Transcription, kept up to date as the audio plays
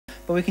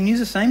But we can use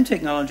the same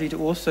technology to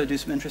also do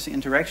some interesting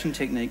interaction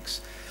techniques.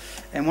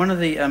 And one of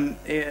the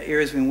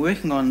areas we've been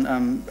working on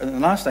in the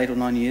last 8 or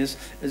 9 years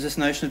is this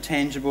notion of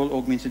tangible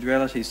augmented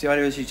reality. So the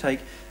idea is you take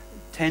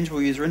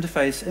tangible user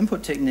interface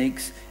input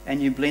techniques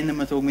and you blend them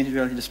with augmented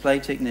reality display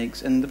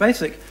techniques. And the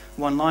basic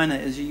one-liner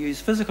is you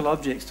use physical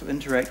objects to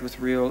interact with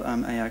real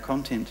AR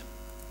content.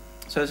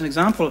 So as an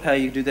example of how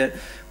you do that,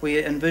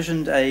 we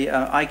envisioned a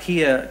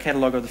IKEA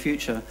catalogue of the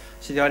future.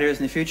 So the idea is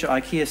in the future,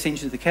 IKEA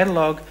sends you the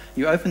catalogue,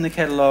 you open the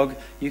catalogue,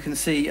 you can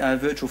see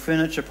virtual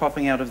furniture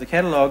popping out of the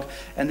catalogue,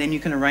 and then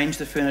you can arrange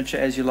the furniture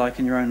as you like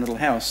in your own little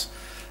house.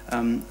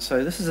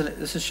 So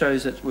this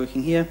shows it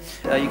working here.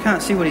 You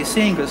can't see what he's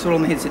seeing because it's all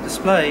on the headset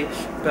display,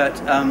 but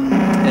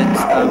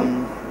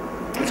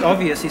it's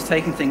obvious he's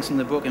taking things from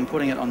the book and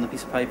putting it on the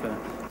piece of paper.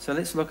 So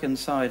let's look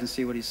inside and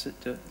see what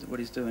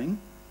he's doing.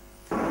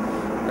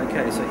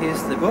 Okay, so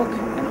here's the book,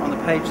 and on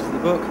the pages of the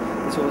book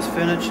there's all this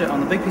furniture. On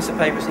the big piece of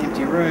paper it's an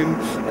empty room,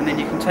 and then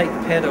you can take the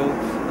pedal,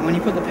 and when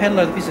you put the pedal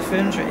over the piece of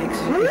furniture, it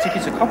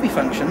executes a copy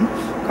function,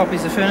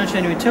 copies the furniture,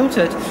 and you tilt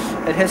it.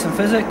 It has some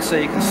physics, so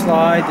you can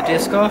slide the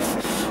desk off,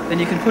 then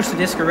you can push the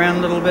desk around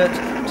a little bit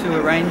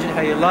to arrange it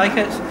how you like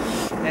it,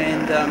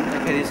 and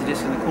okay, there's the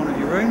desk in the corner of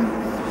your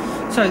room.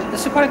 So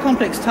it's quite a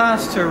complex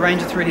task to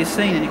arrange a 3D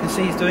scene, and you can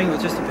see he's doing it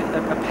with just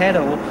a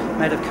paddle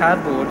made of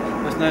cardboard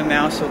with no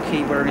mouse or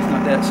keyboard or anything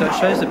like that. So it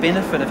shows the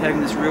benefit of having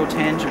this real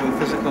tangible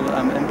physical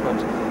input.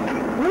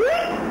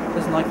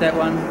 Doesn't like that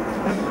one,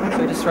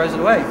 so he just throws it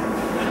away.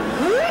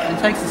 And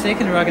takes the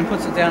second rug and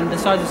puts it down, and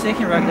decides the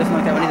second rug doesn't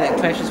like that one either, it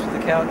clashes with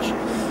the couch.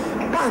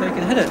 So you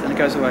can hit it and it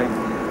goes away.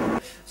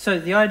 So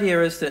the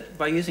idea is that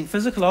by using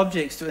physical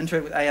objects to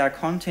interact with AR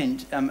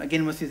content,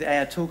 again with the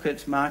AR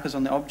toolkit markers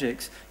on the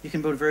objects, you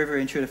can build very,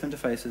 very intuitive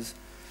interfaces.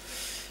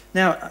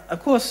 Now,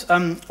 of course,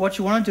 what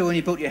you want to do when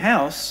you built your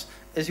house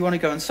is you want to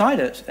go inside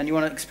it and you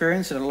want to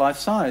experience it at life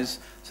size.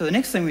 So the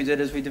next thing we did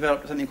is we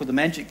developed something called the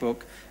Magic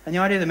Book. And the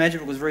idea of the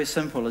Magic Book was very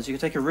simple, is you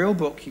could take a real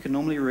book you can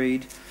normally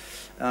read,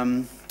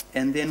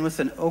 and then with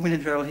an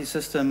augmented reality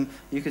system,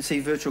 you could see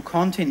virtual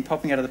content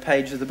popping out of the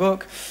page of the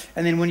book.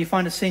 And then when you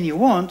find a scene you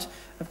want,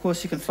 of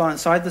course, you can fly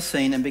inside the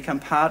scene and become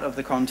part of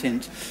the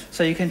content.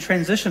 So you can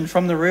transition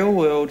from the real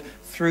world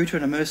through to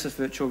an immersive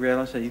virtual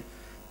reality.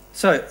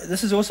 So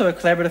this is also a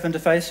collaborative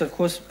interface. So of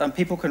course,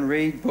 people can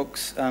read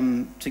books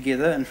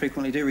together, and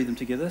frequently do read them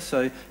together.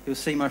 So you'll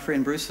see my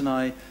friend Bruce and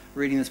I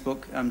reading this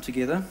book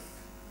together.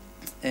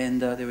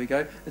 And there we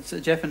go. It's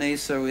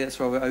Japanese, so that's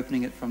why we're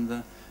opening it from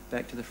the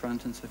back to the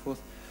front and so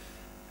forth.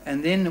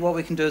 And then what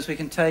we can do is we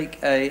can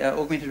take a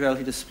augmented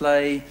reality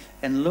display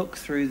and look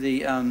through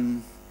the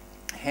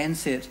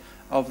handset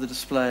of the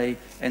display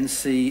and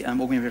see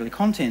augmented reality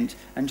content.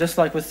 And just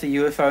like with the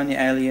UFO and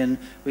the alien,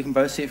 we can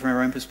both see it from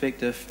our own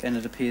perspective, and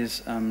it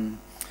appears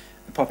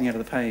popping out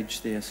of the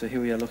page there. So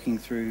here we are looking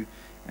through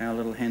our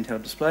little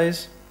handheld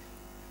displays,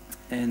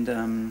 and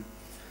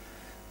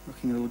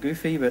looking a little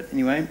goofy, but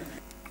anyway,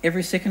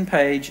 every second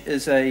page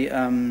is a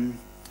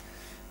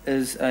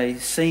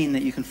scene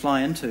that you can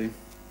fly into.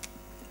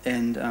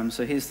 And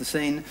so here's the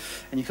scene,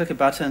 and you click a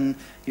button,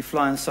 you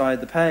fly inside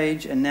the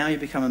page, and now you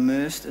become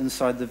immersed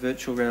inside the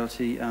virtual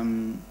reality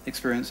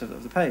experience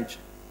of the page.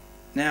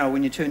 Now,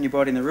 when you turn your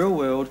body in the real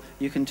world,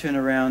 you can turn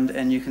around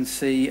and you can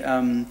see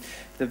the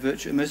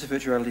immersive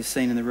virtual reality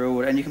scene in the real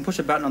world, and you can push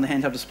a button on the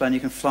handheld display and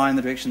you can fly in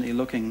the direction that you're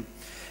looking.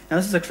 Now,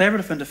 this is a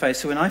collaborative interface,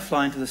 so when I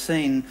fly into the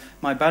scene,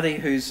 my buddy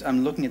who's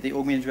looking at the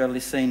augmented reality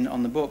scene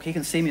on the book, he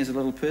can see me as a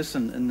little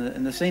person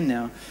in the scene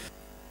now.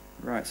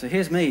 Right, so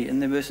here's me in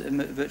the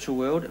virtual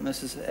world. And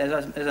this is,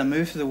 as I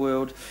move through the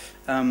world,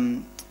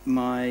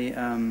 my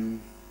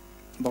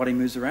body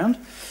moves around.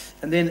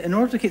 And then in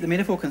order to keep the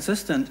metaphor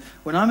consistent,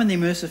 when I'm in the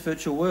immersive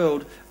virtual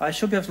world, I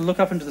should be able to look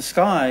up into the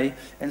sky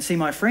and see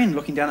my friend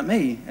looking down at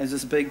me as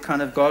this big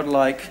kind of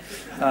godlike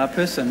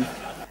person.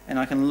 And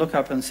I can look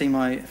up and see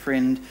my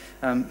friend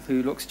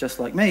who looks just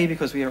like me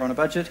because we are on a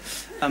budget.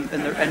 And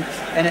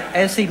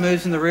as he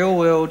moves in the real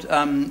world,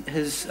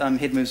 his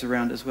head moves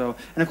around as well.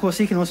 And of course,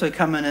 he can also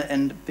come in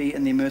and be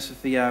in the immersive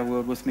VR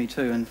world with me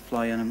too and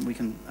fly in, and we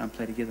can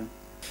play together.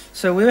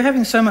 So we were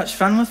having so much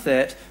fun with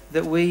that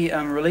we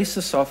released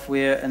the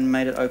software and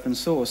made it open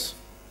source.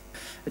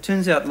 It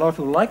turns out a lot of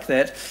people like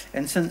that,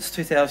 and since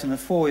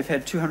 2004 we've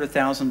had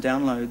 200,000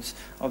 downloads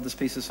of this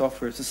piece of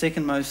software. It's the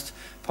second most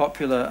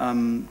popular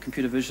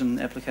computer vision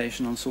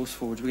application on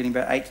SourceForge. We're getting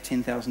about 8,000 to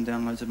 10,000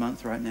 downloads a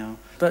month right now.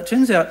 But it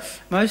turns out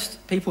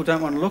most people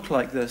don't want to look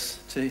like this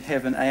to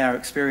have an AR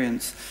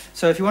experience.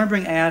 So if you want to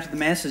bring AR to the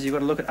masses, you've got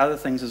to look at other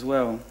things as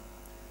well.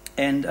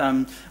 And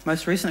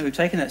most recently we've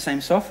taken that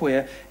same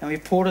software and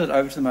we've ported it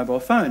over to the mobile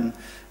phone.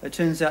 It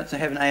turns out to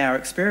have an AR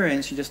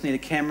experience, you just need a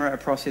camera, a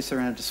processor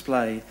and a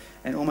display.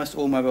 And almost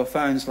all mobile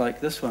phones like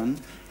this one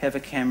have a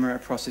camera, a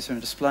processor and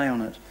a display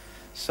on it.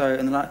 So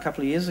in the last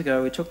couple of years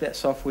ago we took that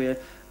software,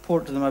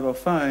 ported it to the mobile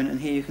phone,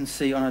 and here you can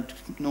see on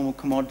a normal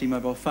commodity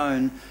mobile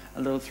phone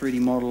a little 3D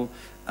model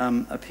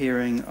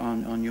appearing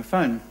on your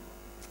phone.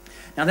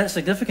 Now that's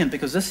significant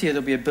because this year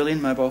there'll be 1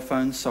 billion mobile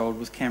phones sold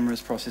with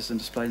cameras, processors and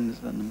displays in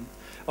them.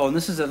 Oh, and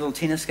this is a little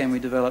tennis game we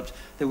developed,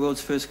 the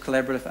world's first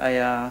collaborative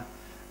AR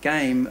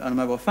game on a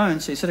mobile phone.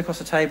 So you sit across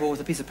a table with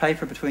a piece of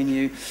paper between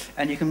you,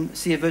 and you can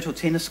see a virtual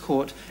tennis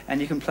court, and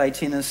you can play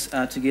tennis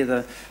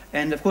together.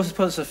 And of course,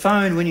 because it's a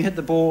phone, when you hit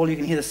the ball, you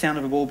can hear the sound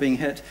of a ball being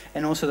hit,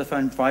 and also the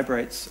phone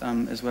vibrates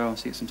as well,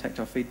 so you get some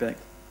tactile feedback.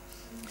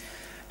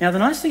 Now, the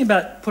nice thing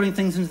about putting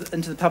things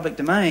into the public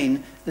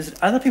domain is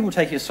that other people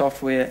take your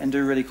software and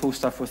do really cool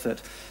stuff with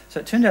it. So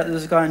it turned out there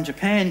was a guy in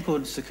Japan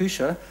called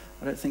Sakusha.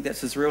 I don't think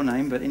that's his real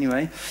name, but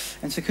anyway.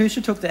 And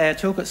Sakusha took the AR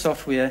Toolkit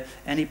software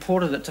and he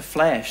ported it to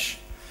Flash.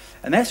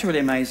 And that's really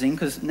amazing,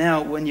 because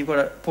now when you've got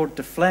it ported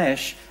to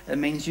Flash, it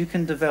means you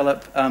can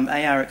develop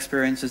AR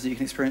experiences that you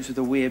can experience with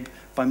the web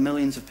by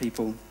millions of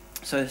people.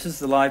 So this is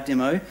the live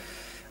demo.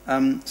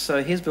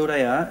 So here's Build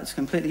AR. It's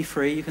completely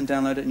free. You can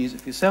download it and use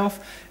it for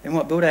yourself. And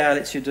what Build AR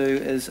lets you do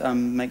is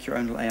make your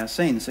own little AR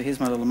scene. So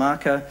here's my little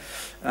marker.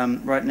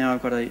 Right now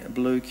I've got a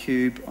blue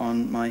cube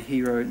on my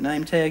hero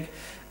name tag,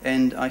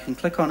 and I can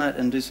click on it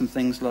and do some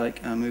things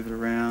like move it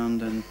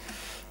around and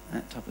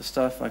that type of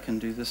stuff. I can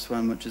do this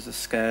one, which is a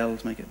scale,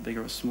 to make it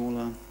bigger or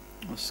smaller.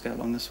 I'll scale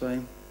along this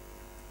way.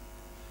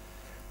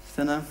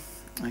 Thinner.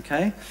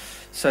 Okay,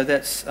 so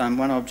that's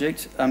one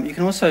object. You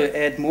can also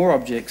add more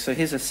objects. So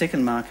here's a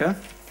second marker.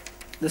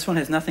 This one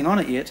has nothing on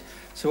it yet.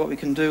 So what we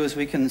can do is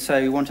we can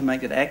say we want to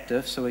make it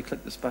active. So we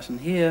click this button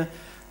here,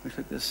 we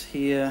click this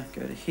here,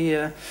 go to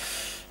here.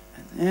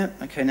 And yeah,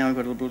 okay, now we've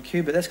got a little blue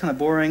cube, but that's kind of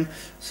boring.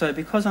 So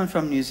because I'm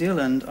from New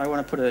Zealand, I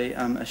want to put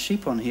a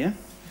sheep on here.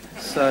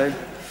 So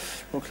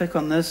we'll click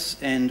on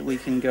this, and we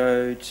can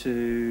go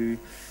to,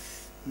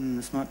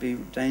 this might be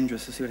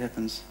dangerous. Let's see what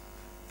happens.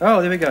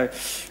 Oh, there we go.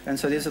 And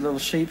so there's a little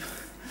sheep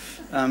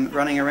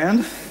running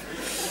around.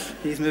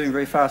 He's moving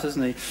very fast,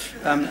 isn't he?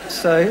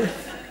 So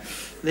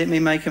let me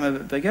make him a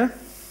bit bigger.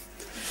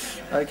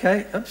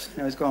 Okay, oops,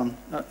 now he's gone.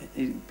 Oh,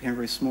 he became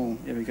very small.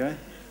 There we go.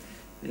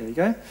 There we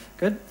go.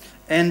 Good.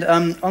 And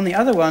on the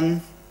other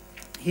one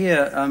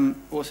here,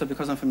 also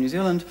because I'm from New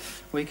Zealand,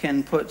 we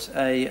can put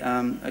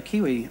a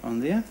kiwi on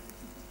there.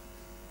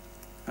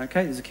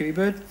 Okay, there's a kiwi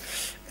bird.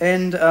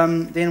 And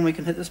then we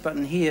can hit this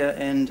button here,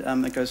 and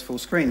it goes full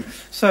screen.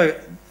 So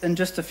in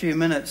just a few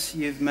minutes,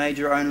 you've made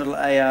your own little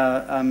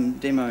AR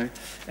demo,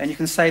 and you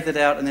can save that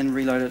out and then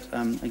reload it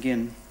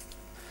again.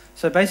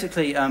 So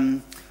basically,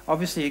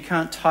 obviously you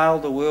can't tile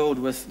the world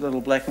with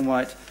little black and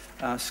white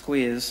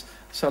squares.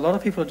 So a lot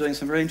of people are doing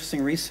some very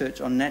interesting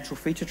research on natural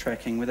feature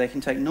tracking, where they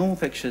can take normal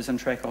pictures and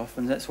track off,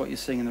 and that's what you're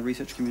seeing in the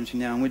research community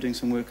now, and we're doing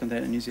some work on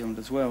that in New Zealand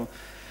as well.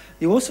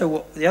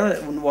 The other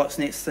what's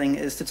next thing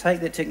is to take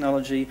that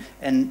technology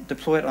and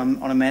deploy it on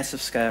a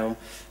massive scale.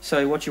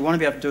 So what you want to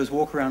be able to do is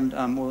walk around,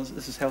 well,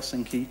 this is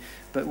Helsinki,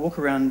 but walk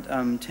around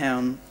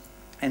town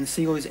and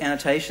see all these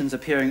annotations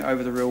appearing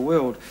over the real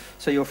world.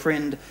 So your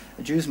friend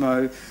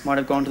Jusmo might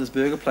have gone to this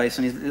burger place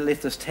and he's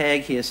left this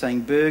tag here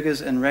saying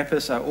burgers and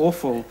wrappers are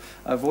awful,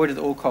 avoided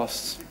at all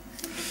costs.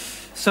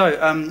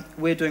 So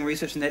we're doing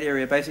research in that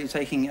area, basically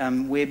taking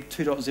Web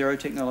 2.0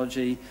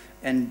 technology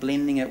and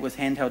blending it with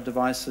handheld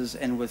devices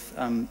and with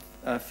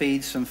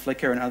feeds from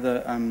Flickr and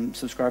other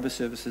subscriber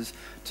services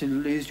to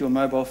use your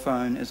mobile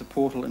phone as a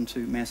portal into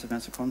massive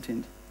amounts of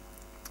content.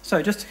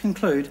 So just to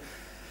conclude,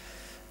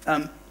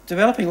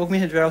 developing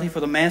augmented reality for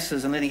the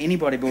masses and letting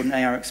anybody build an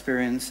AR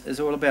experience is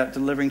all about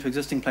delivering to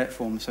existing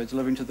platforms, so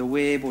delivering to the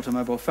web or to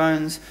mobile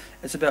phones.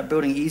 It's about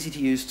building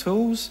easy-to-use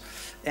tools,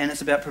 and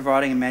it's about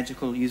providing a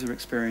magical user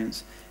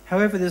experience.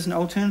 However, there's an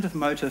alternative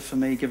motive for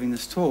me giving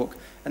this talk,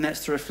 and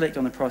that's to reflect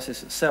on the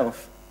process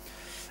itself.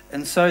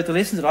 And so the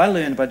lessons that I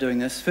learned by doing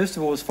this, first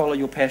of all, is follow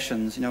your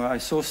passions. You know, I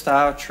saw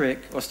Star Trek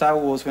or Star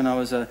Wars when I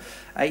was an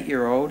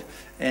 8-year-old,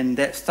 and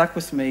that stuck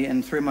with me,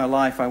 and through my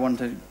life I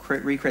wanted to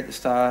recreate the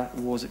Star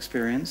Wars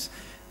experience.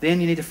 Then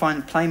you need to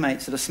find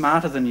playmates that are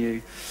smarter than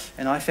you.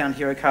 And I found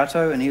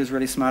Hirokato, and he was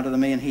really smarter than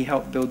me, and he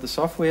helped build the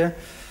software.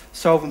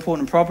 Solve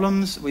important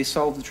problems. We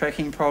solved the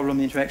tracking problem,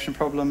 the interaction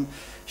problem.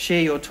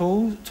 Share your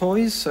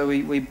toys. So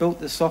we built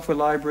this software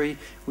library.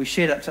 We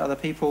shared it to other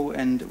people,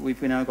 and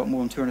we've now got more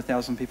than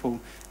 200,000 people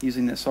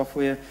using that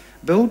software.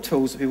 Build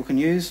tools that people can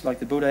use, like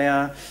the Build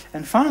AR.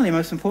 And finally,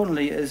 most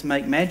importantly, is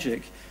make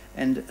magic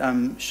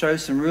and show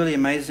some really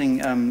amazing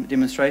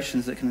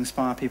demonstrations that can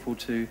inspire people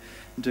to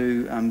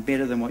do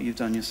better than what you've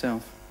done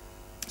yourself.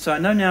 So I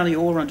know now that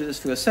you all want to do this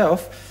for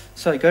yourself.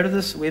 So go to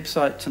this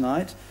website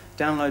tonight.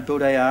 Download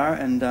Build AR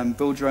and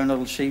build your own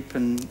little sheep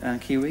and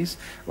kiwis.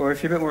 Or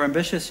if you're a bit more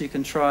ambitious, you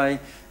can try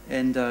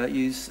and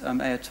use AR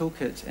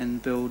Toolkit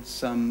and build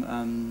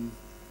some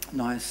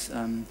nice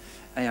AR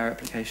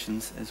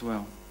applications as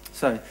well.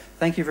 So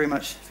thank you very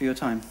much for your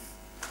time.